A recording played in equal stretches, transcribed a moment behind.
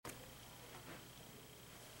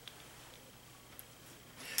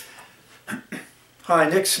Hi,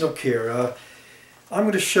 Nick Snook here. I'm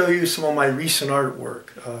going to show you some of my recent artwork.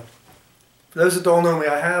 For those that don't know me,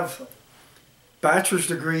 I have a bachelor's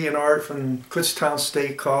degree in art from Kutztown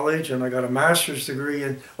State College, and I got a master's degree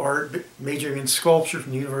in art, majoring in sculpture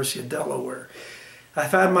from the University of Delaware.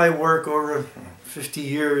 I've had my work over 50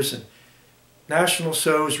 years in national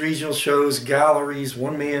shows, regional shows, galleries,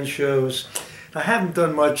 one-man shows. I haven't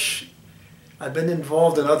done much. I've been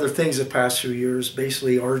involved in other things the past few years,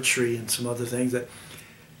 basically archery and some other things. A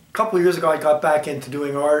couple of years ago I got back into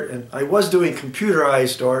doing art, and I was doing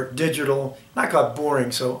computerized art, digital. That got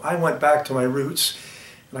boring, so I went back to my roots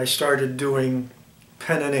and I started doing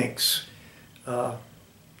pen and inks.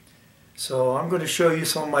 So I'm going to show you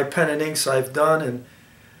some of my pen and inks I've done and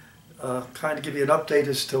kind of give you an update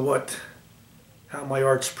as to how my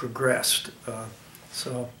art's progressed.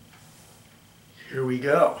 So here we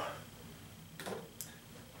go.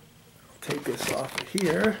 Take this off of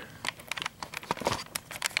here,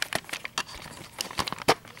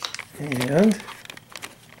 and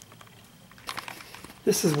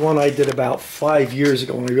this is one I did about 5 years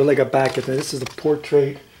ago when I really got back at it. This is a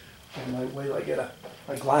portrait. Wait, I get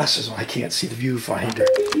my glasses on. I can't see the viewfinder.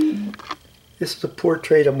 This is a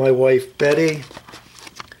portrait of my wife Betty.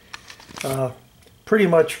 Pretty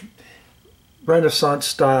much Renaissance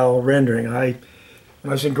style rendering. When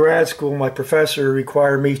I was in grad school, my professor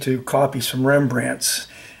required me to copy some Rembrandts.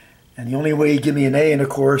 And the only way he'd give me an A in the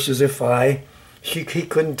course is if he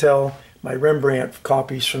couldn't tell my Rembrandt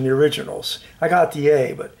copies from the originals. I got the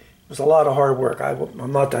A, but it was a lot of hard work.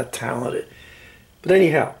 I'm not that talented. But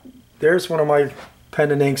anyhow, there's one of my pen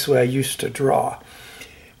and inks where I used to draw.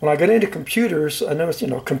 When I got into computers, I noticed,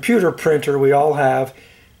 computer printer we all have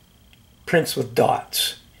prints with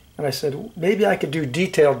dots. And I said, maybe I could do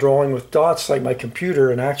detailed drawing with dots like my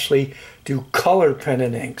computer and actually do color pen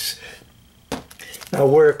and inks. Now,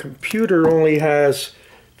 where a computer only has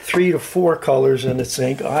 3 to 4 colors in its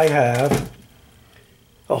ink, I have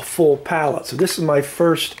a full palette. So this is my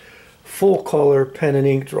first full color pen and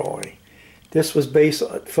ink drawing. This was based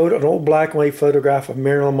on an old black and white photograph of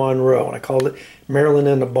Marilyn Monroe, and I called it Marilyn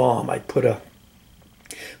and the Bomb. I put a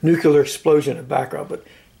nuclear explosion in the background, but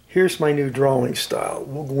here's my new drawing style.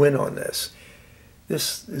 We'll go in on this.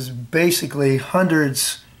 This is basically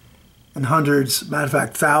hundreds and hundreds, matter of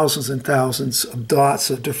fact, thousands and thousands of dots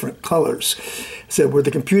of different colors. So where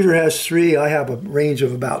the computer has 3, I have a range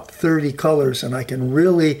of about 30 colors, and I can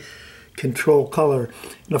really control color.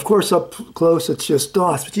 And of course, up close, it's just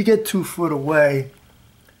dots. But you get 2 foot away,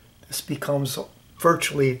 this becomes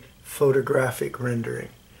virtually photographic rendering.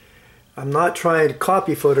 I'm not trying to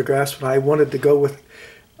copy photographs, but I wanted to go with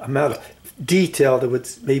amount of detail that would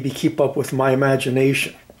maybe keep up with my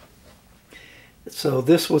imagination. So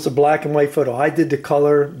this was a black and white photo. I did the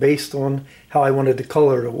color based on how I wanted the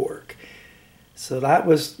color to work. So that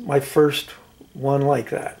was my first one like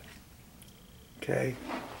that. Okay.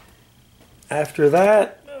 After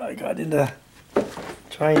that, I got into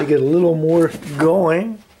trying to get a little more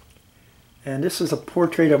going. And this is a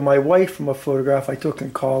portrait of my wife from a photograph I took in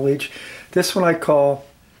college. This one I call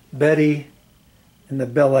Betty and the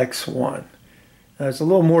Bell X1. There's a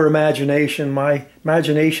little more imagination. My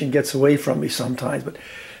imagination gets away from me sometimes, but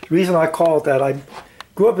the reason I call it that, I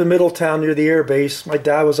grew up in Middletown near the air base. My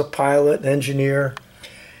dad was a pilot, an engineer,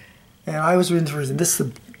 and I was interested in this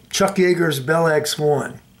is Chuck Yeager's Bell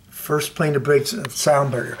X1, first plane to break a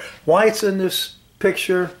sound barrier. Why it's in this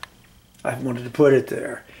picture, I wanted to put it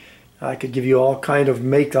there. I could give you all kind of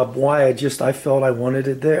makeup why I felt I wanted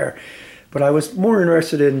it there. But I was more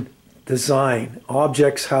interested in design,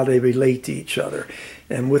 objects, how they relate to each other.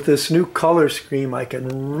 And with this new color scheme, I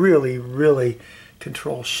can really, really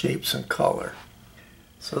control shapes and color.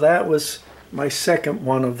 So that was my second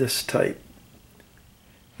one of this type.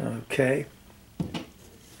 Okay.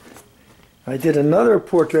 I did another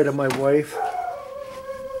portrait of my wife.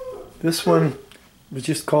 This one was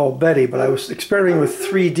just called Betty, but I was experimenting with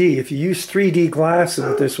 3D. If you use 3D glasses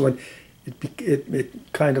with this one,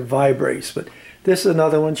 it kind of vibrates. But this is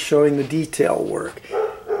another one showing the detail work.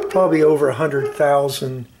 Probably over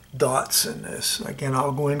 100,000 dots in this. Again,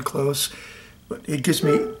 I'll go in close, but it gives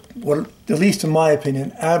me, at least in my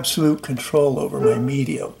opinion, absolute control over my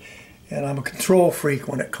medium. And I'm a control freak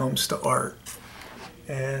when it comes to art.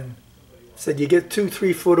 And said you get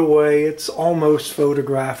 2-3 foot away, it's almost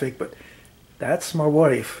photographic, but that's my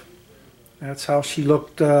wife. That's how she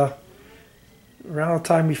looked around the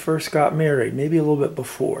time we first got married, maybe a little bit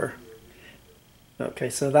before. Okay,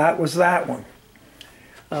 so that was that one.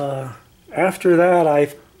 After that,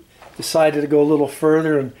 I decided to go a little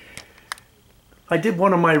further, and I did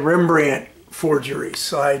one of my Rembrandt forgeries.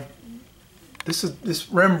 So I this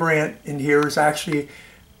Rembrandt in here is actually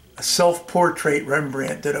a self-portrait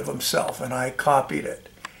Rembrandt did of himself, and I copied it.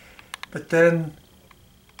 But then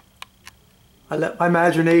I let my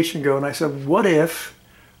imagination go, and I said, what if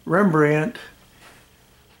Rembrandt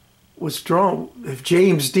was drawn, if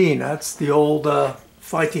James Dean, that's the old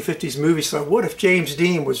 1950s movie star, what if James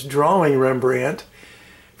Dean was drawing Rembrandt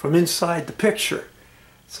from inside the picture?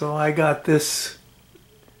 So I got this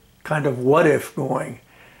kind of what if going.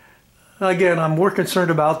 Again, I'm more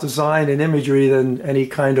concerned about design and imagery than any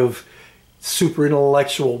kind of super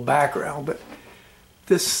intellectual background, but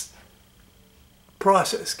this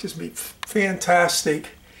process gives me fantastic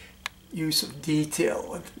use of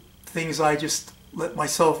detail and things I just let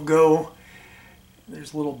myself go.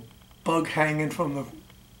 There's a little bug hanging from the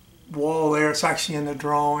wall there. It's actually in the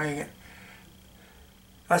drawing.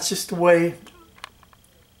 That's just the way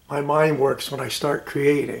my mind works when I start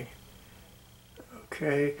creating.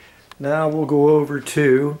 Okay, now we'll go over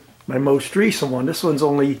to my most recent one. This one's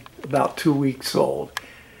only about 2 weeks old.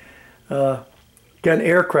 Again,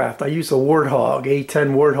 aircraft. I use a Warthog,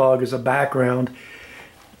 A-10 Warthog as a background.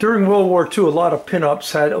 During World War II, a lot of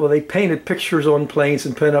pinups had, well, they painted pictures on planes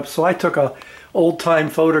and pinups, so I took a old-time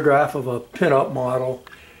photograph of a pinup model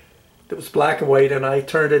that was black and white, and I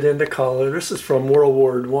turned it into color. This is from World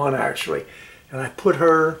War I, actually, and I put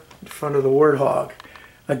her in front of the Warthog.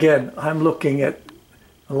 Again, I'm looking at,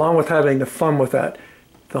 along with having the fun with that,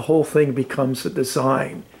 the whole thing becomes a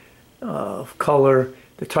design of color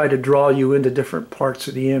to try to draw you into different parts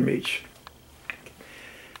of the image.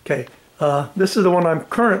 Okay, this is the one I'm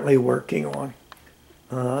currently working on.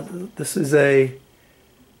 This is a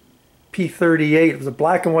P38. It was a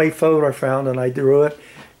black and white photo I found, and I drew it.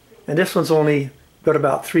 And this one's only got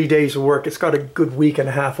about 3 days of work. It's got a good week and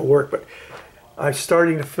a half of work, but I'm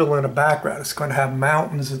starting to fill in a background. It's going to have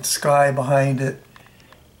mountains and sky behind it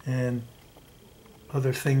and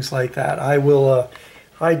other things like that.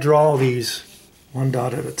 I draw these one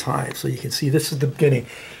dot at a time, so you can see this is the beginning.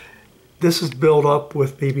 This is built up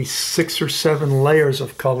with maybe 6 or 7 layers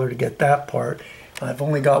of color to get that part. I've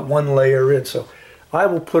only got 1 layer in, so I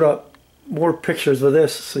will put up more pictures of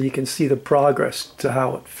this so you can see the progress to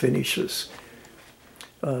how it finishes.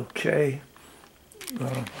 Okay.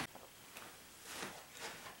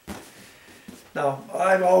 Now,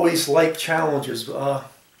 I've always liked challenges. If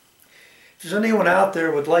there's anyone out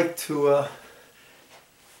there who would like to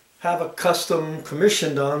have a custom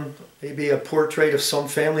commission done, maybe a portrait of some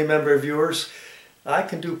family member of yours, I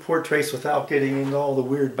can do portraits without getting into all the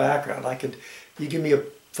weird background. You give me a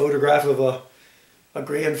photograph of a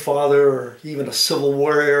grandfather or even a Civil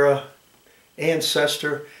War era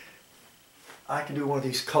ancestor, I can do one of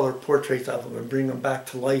these color portraits of them and bring them back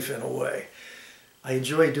to life in a way. I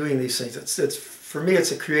enjoy doing these things. For me,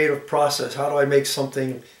 it's a creative process. How do I make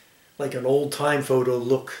something like an old-time photo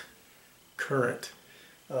look current?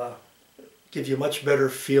 Give you a much better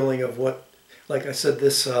feeling of what, like I said,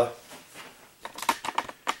 this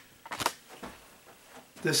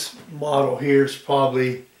model here has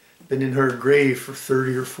probably been in her grave for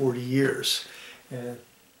 30 or 40 years. And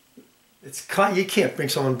you can't bring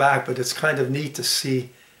someone back, but it's kind of neat to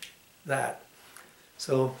see that.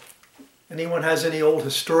 So anyone has any old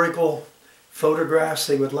historical photographs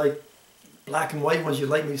they would like, black and white ones, you'd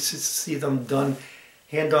like me to see them done,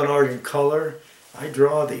 hand-done art in color, I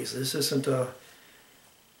draw these. This isn't a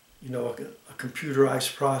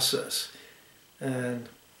computerized process. And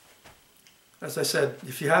as I said,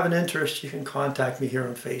 if you have an interest, you can contact me here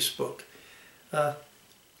on Facebook.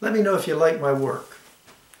 Let me know if you like my work.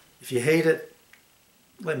 If you hate it,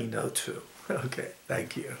 let me know too. Okay,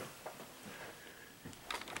 thank you.